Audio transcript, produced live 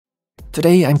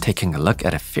Today I'm taking a look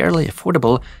at a fairly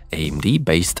affordable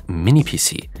AMD-based Mini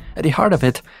PC. At the heart of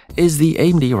it is the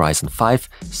AMD Ryzen 5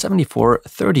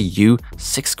 7430U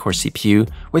 6-core CPU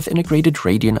with integrated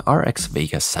Radeon RX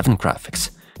Vega 7 graphics.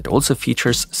 It also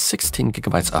features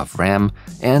 16GB of RAM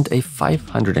and a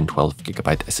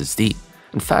 512GB SSD.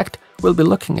 In fact, we'll be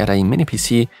looking at a Mini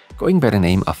PC going by the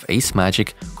name of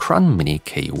ACEMAGIC Kron Mini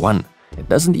K1. It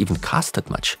doesn't even cost that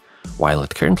much. While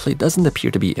it currently doesn't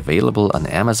appear to be available on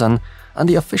Amazon, on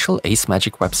the official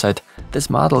ACEMAGIC website, this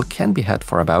model can be had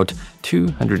for about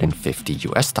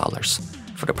 $250.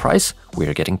 For the price,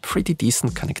 we're getting pretty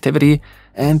decent connectivity,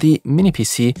 and the Mini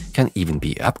PC can even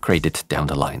be upgraded down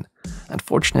the line.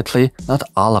 Unfortunately, not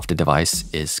all of the device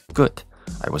is good.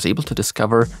 I was able to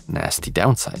discover nasty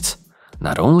downsides.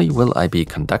 Not only will I be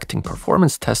conducting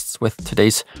performance tests with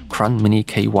today's Kron Mini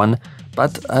K1,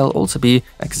 but I'll also be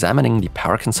examining the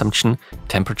power consumption,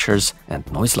 temperatures, and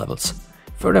noise levels.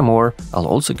 Furthermore, I'll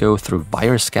also go through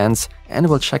virus scans and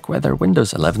will check whether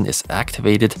Windows 11 is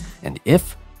activated and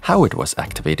if, how it was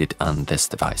activated on this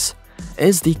device.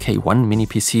 Is the K1 Mini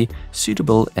PC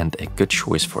suitable and a good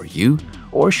choice for you,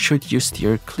 or should you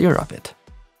steer clear of it?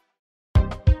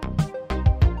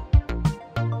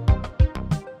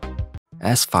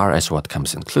 As far as what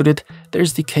comes included,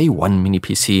 there's the K1 Mini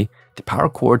PC, the power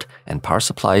cord and power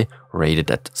supply rated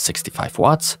at 65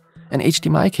 watts, an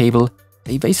HDMI cable,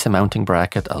 a VESA mounting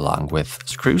bracket along with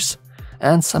screws,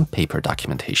 and some paper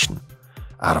documentation.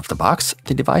 Out of the box,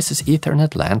 the device's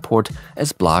Ethernet LAN port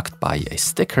is blocked by a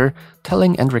sticker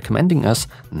telling and recommending us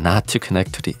not to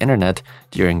connect to the internet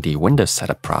during the Windows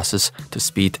setup process to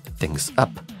speed things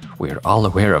up. We're all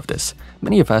aware of this.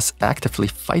 Many of us actively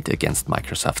fight against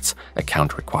Microsoft's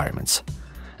account requirements.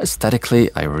 Aesthetically,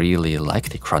 I really like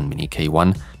the Kron Mini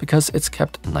K1 because it's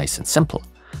kept nice and simple.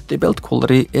 The build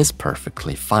quality is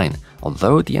perfectly fine,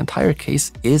 although the entire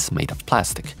case is made of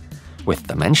plastic. With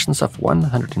dimensions of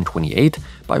 128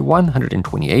 by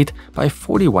 128 by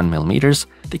 41mm,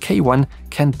 the K1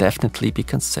 can definitely be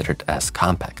considered as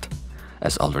compact.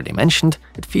 As already mentioned,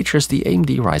 it features the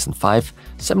AMD Ryzen 5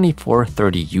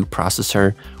 7430U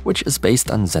processor, which is based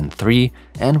on Zen 3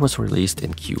 and was released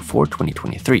in Q4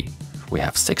 2023. We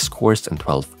have 6 cores and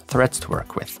 12 threads to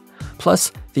work with,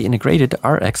 plus the integrated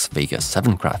RX Vega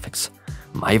 7 graphics.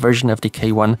 My version of the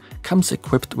K1 comes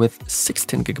equipped with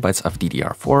 16GB of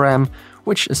DDR4 RAM,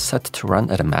 which is set to run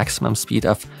at a maximum speed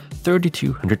of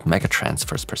 3200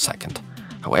 megatransfers per second.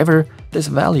 However, this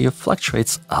value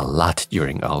fluctuates a lot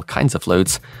during all kinds of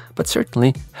loads, but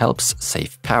certainly helps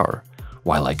save power.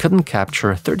 While I couldn't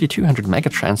capture 3200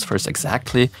 megatransfers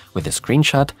exactly with a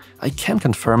screenshot, I can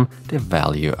confirm the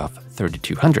value of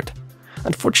 3200.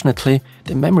 Unfortunately,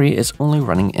 the memory is only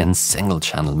running in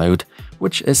single-channel mode,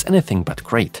 which is anything but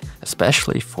great,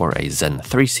 especially for a Zen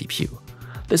 3 CPU.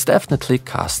 This definitely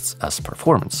costs us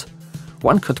performance.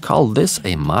 One could call this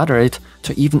a moderate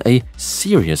to even a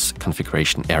serious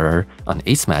configuration error on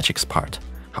ACEMAGIC's part.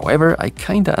 However, I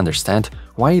kinda understand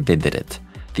why they did it.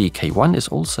 The K1 is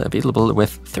also available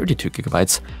with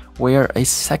 32GB, where a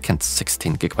second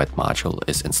 16GB module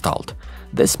is installed.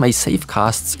 This may save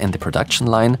costs in the production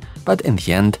line, but in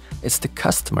the end, it's the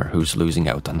customer who's losing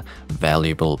out on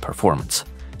valuable performance.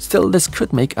 Still, this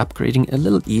could make upgrading a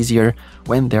little easier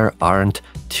when there aren't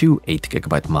two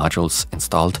 8GB modules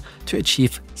installed to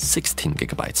achieve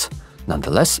 16GB.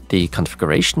 Nonetheless, the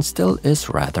configuration still is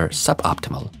rather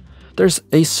suboptimal. There's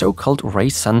a so-called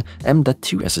Radeon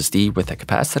M.2 SSD with a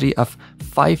capacity of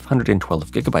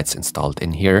 512GB installed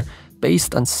in here,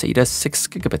 based on SATA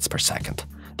 6GB per second.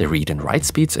 The read and write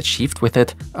speeds achieved with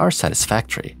it are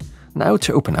satisfactory. Now,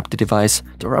 to open up the device,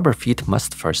 the rubber feet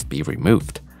must first be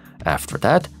removed. After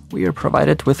that, we are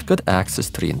provided with good access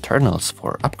to the internals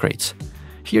for upgrades.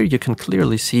 Here you can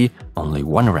clearly see only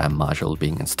one RAM module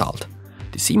being installed.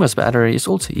 The CMOS battery is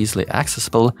also easily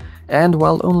accessible, and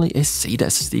while only a SATA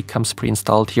SSD comes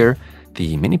pre-installed here,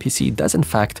 the Mini PC does in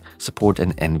fact support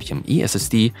an NVMe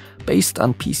SSD based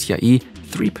on PCIe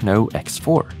 3.0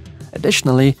 X4.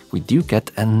 Additionally, we do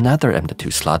get another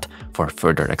M.2 slot for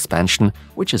further expansion,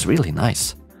 which is really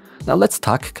nice. Now let's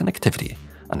talk connectivity.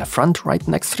 On the front, right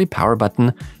next to the power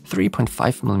button,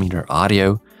 3.5mm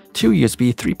audio, 2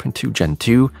 USB 3.2 Gen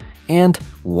 2, and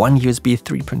one USB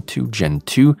 3.2 Gen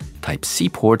 2 Type-C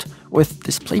port with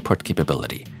DisplayPort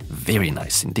capability. Very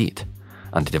nice indeed.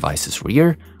 On the device's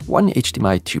rear, one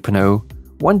HDMI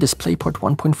 2.0, one DisplayPort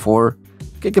 1.4,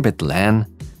 gigabit LAN,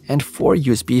 and 4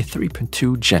 USB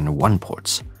 3.2 Gen 1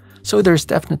 ports. So there's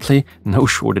definitely no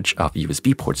shortage of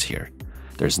USB ports here.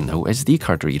 There's no SD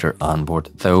card reader on board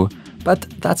though, but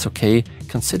that's okay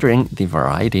considering the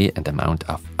variety and amount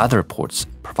of other ports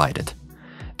provided.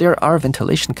 There are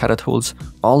ventilation cutout holes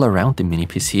all around the Mini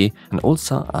PC and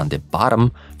also on the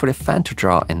bottom for the fan to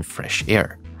draw in fresh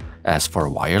air. As for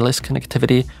wireless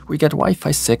connectivity, we get Wi-Fi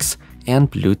 6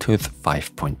 and Bluetooth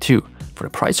 5.2. For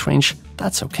the price range,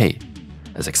 that's okay.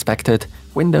 As expected,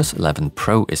 Windows 11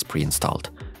 Pro is pre-installed.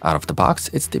 Out of the box,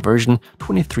 it's the version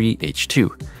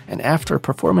 23H2, and after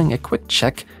performing a quick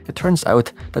check, it turns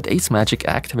out that ACEMAGIC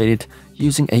activated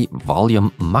using a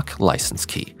volume muck license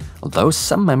key, although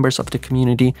some members of the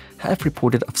community have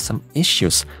reported of some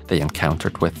issues they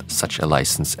encountered with such a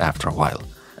license after a while.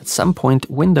 At some point,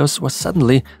 Windows was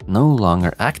suddenly no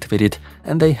longer activated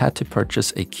and they had to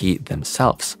purchase a key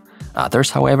themselves. Others,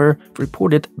 however,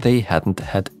 reported they hadn't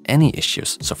had any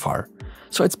issues so far.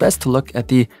 So it's best to look at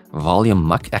the volume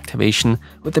muck activation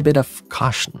with a bit of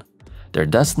caution. There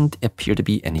doesn't appear to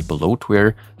be any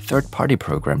bloatware third-party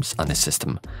programs on the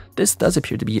system. This does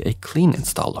appear to be a clean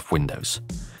install of Windows.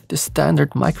 The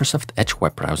standard Microsoft Edge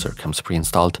web browser comes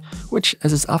pre-installed, which,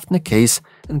 as is often the case,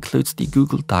 includes the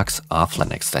Google Docs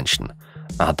offline extension.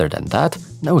 Other than that,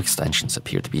 no extensions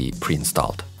appear to be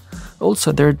pre-installed.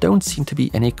 Also, there don't seem to be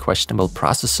any questionable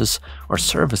processes or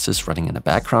services running in the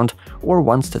background or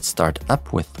ones that start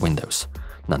up with Windows.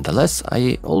 Nonetheless,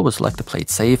 I always like to play it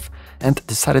safe and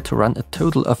decided to run a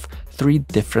total of 3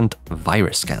 different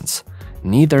virus scans.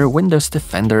 Neither Windows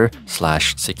Defender /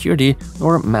 Security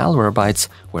nor Malwarebytes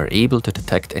were able to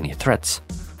detect any threats.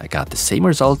 I got the same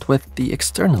result with the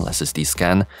external SSD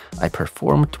scan I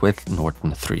performed with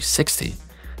Norton 360.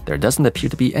 There doesn't appear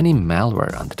to be any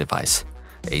malware on the device.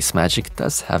 ACEMAGIC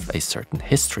does have a certain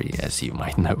history, as you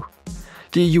might know.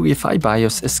 The UEFI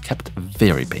BIOS is kept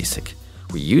very basic.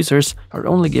 We users are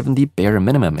only given the bare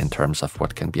minimum in terms of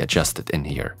what can be adjusted in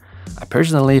here. I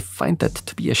personally find that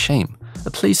to be a shame.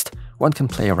 At least one can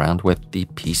play around with the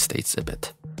P states a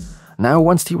bit. Now,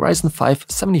 once the Ryzen 5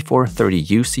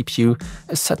 7430U CPU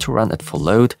is set to run at full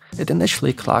load, it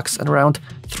initially clocks at around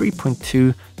 3.2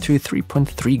 to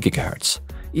 3.3 GHz.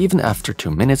 Even after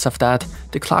 2 minutes of that,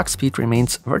 the clock speed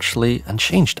remains virtually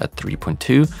unchanged at 3.2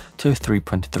 to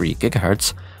 3.3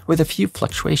 GHz, with a few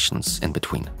fluctuations in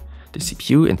between. The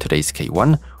CPU in today's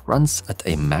K1 runs at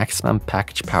a maximum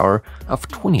package power of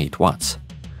 28 watts.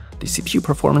 The CPU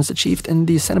performance achieved in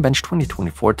the Cinebench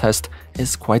 2024 test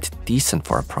is quite decent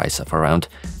for a price of around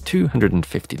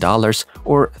 $250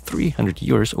 or 300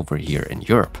 euros over here in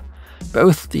Europe.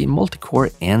 Both the multi-core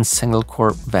and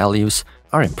single-core values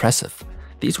are impressive.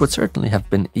 These would certainly have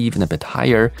been even a bit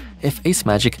higher if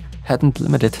ACEMAGIC hadn't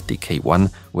limited the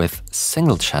K1 with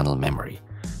single-channel memory.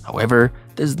 However,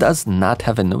 this does not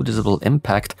have a noticeable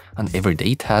impact on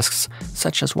everyday tasks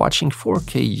such as watching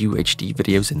 4K UHD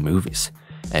videos and movies.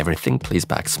 Everything plays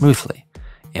back smoothly.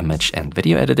 Image and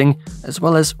video editing, as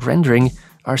well as rendering,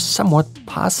 are somewhat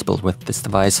possible with this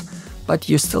device, but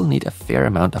you still need a fair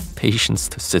amount of patience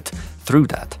to sit through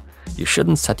that. You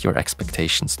shouldn't set your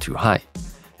expectations too high.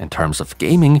 In terms of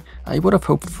gaming, I would have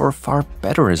hoped for far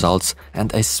better results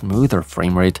and a smoother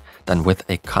frame rate than with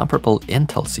a comparable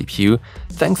Intel CPU,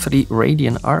 thanks to the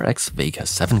Radeon RX Vega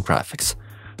 7 graphics.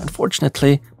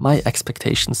 Unfortunately, my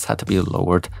expectations had to be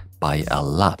lowered by a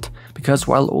lot, because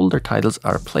while older titles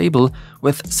are playable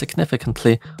with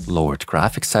significantly lowered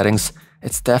graphics settings,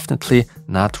 it's definitely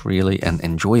not really an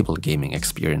enjoyable gaming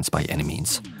experience by any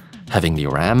means. Having the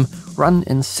RAM run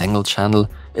in single channel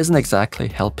isn't exactly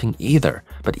helping either,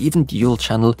 but even dual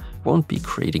channel won't be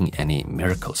creating any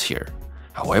miracles here.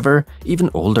 However, even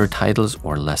older titles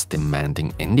or less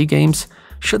demanding indie games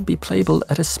should be playable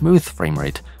at a smooth frame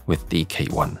rate with the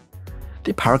K1.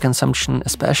 The power consumption,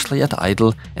 especially at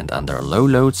idle and under low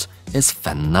loads, is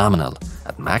phenomenal.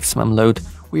 At maximum load,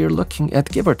 we are looking at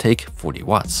give or take 40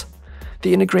 watts.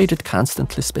 The integrated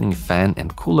constantly spinning fan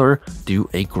and cooler do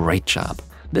a great job.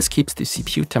 This keeps the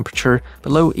CPU temperature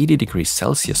below 80 degrees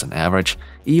Celsius on average,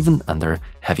 even under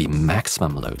heavy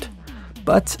maximum load.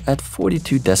 But at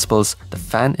 42 decibels, the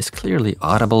fan is clearly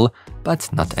audible,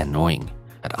 but not annoying.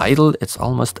 At idle, it's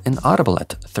almost inaudible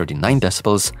at 39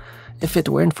 decibels. If it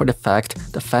weren't for the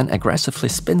fact the fan aggressively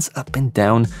spins up and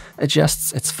down,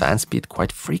 adjusts its fan speed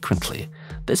quite frequently.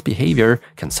 This behavior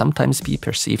can sometimes be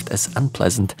perceived as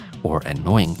unpleasant or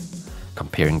annoying.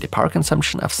 Comparing the power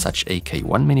consumption of such a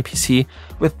K1 mini PC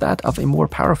with that of a more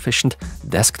power-efficient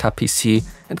desktop PC,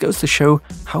 it goes to show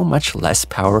how much less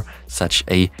power such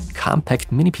a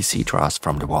compact mini PC draws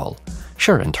from the wall.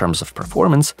 Sure, in terms of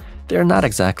performance, they are not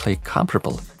exactly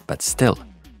comparable, but still.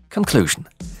 Conclusion.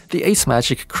 The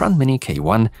ACEMAGIC Kron Mini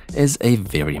K1 is a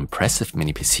very impressive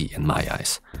mini PC in my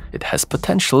eyes. It has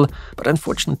potential, but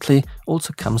unfortunately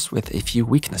also comes with a few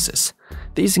weaknesses.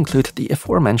 These include the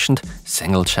aforementioned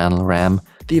single-channel RAM,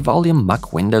 The volume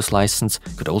Mac Windows license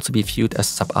could also be viewed as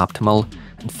suboptimal,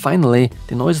 and finally,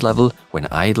 the noise level when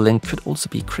idling could also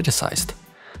be criticized.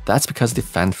 That's because the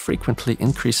fan frequently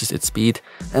increases its speed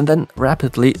and then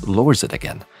rapidly lowers it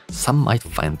again. Some might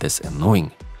find this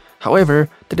annoying. However,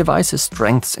 the device's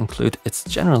strengths include its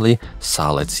generally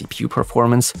solid CPU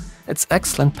performance, its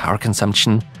excellent power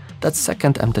consumption, that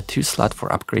second M.2 slot for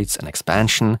upgrades and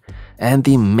expansion, and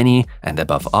the mini and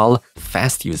above all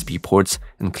fast USB ports,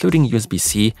 including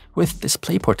USB-C with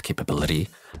DisplayPort capability,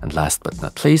 and last but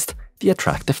not least, the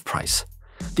attractive price.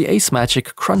 The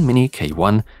ACEMAGIC Kron Mini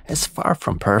K1 is far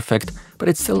from perfect, but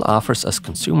it still offers us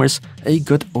consumers a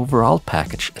good overall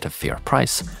package at a fair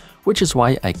price, which is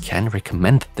why I can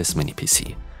recommend this mini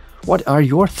PC. What are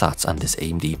your thoughts on this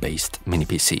AMD-based mini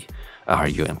PC? Are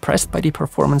you impressed by the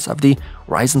performance of the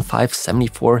Ryzen 5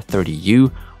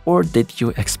 7430U, or did you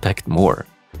expect more?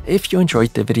 If you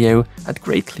enjoyed the video, I'd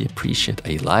greatly appreciate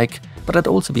a like, but I'd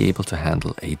also be able to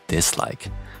handle a dislike.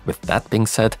 With that being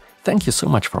said, thank you so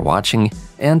much for watching,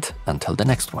 and until the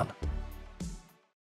next one.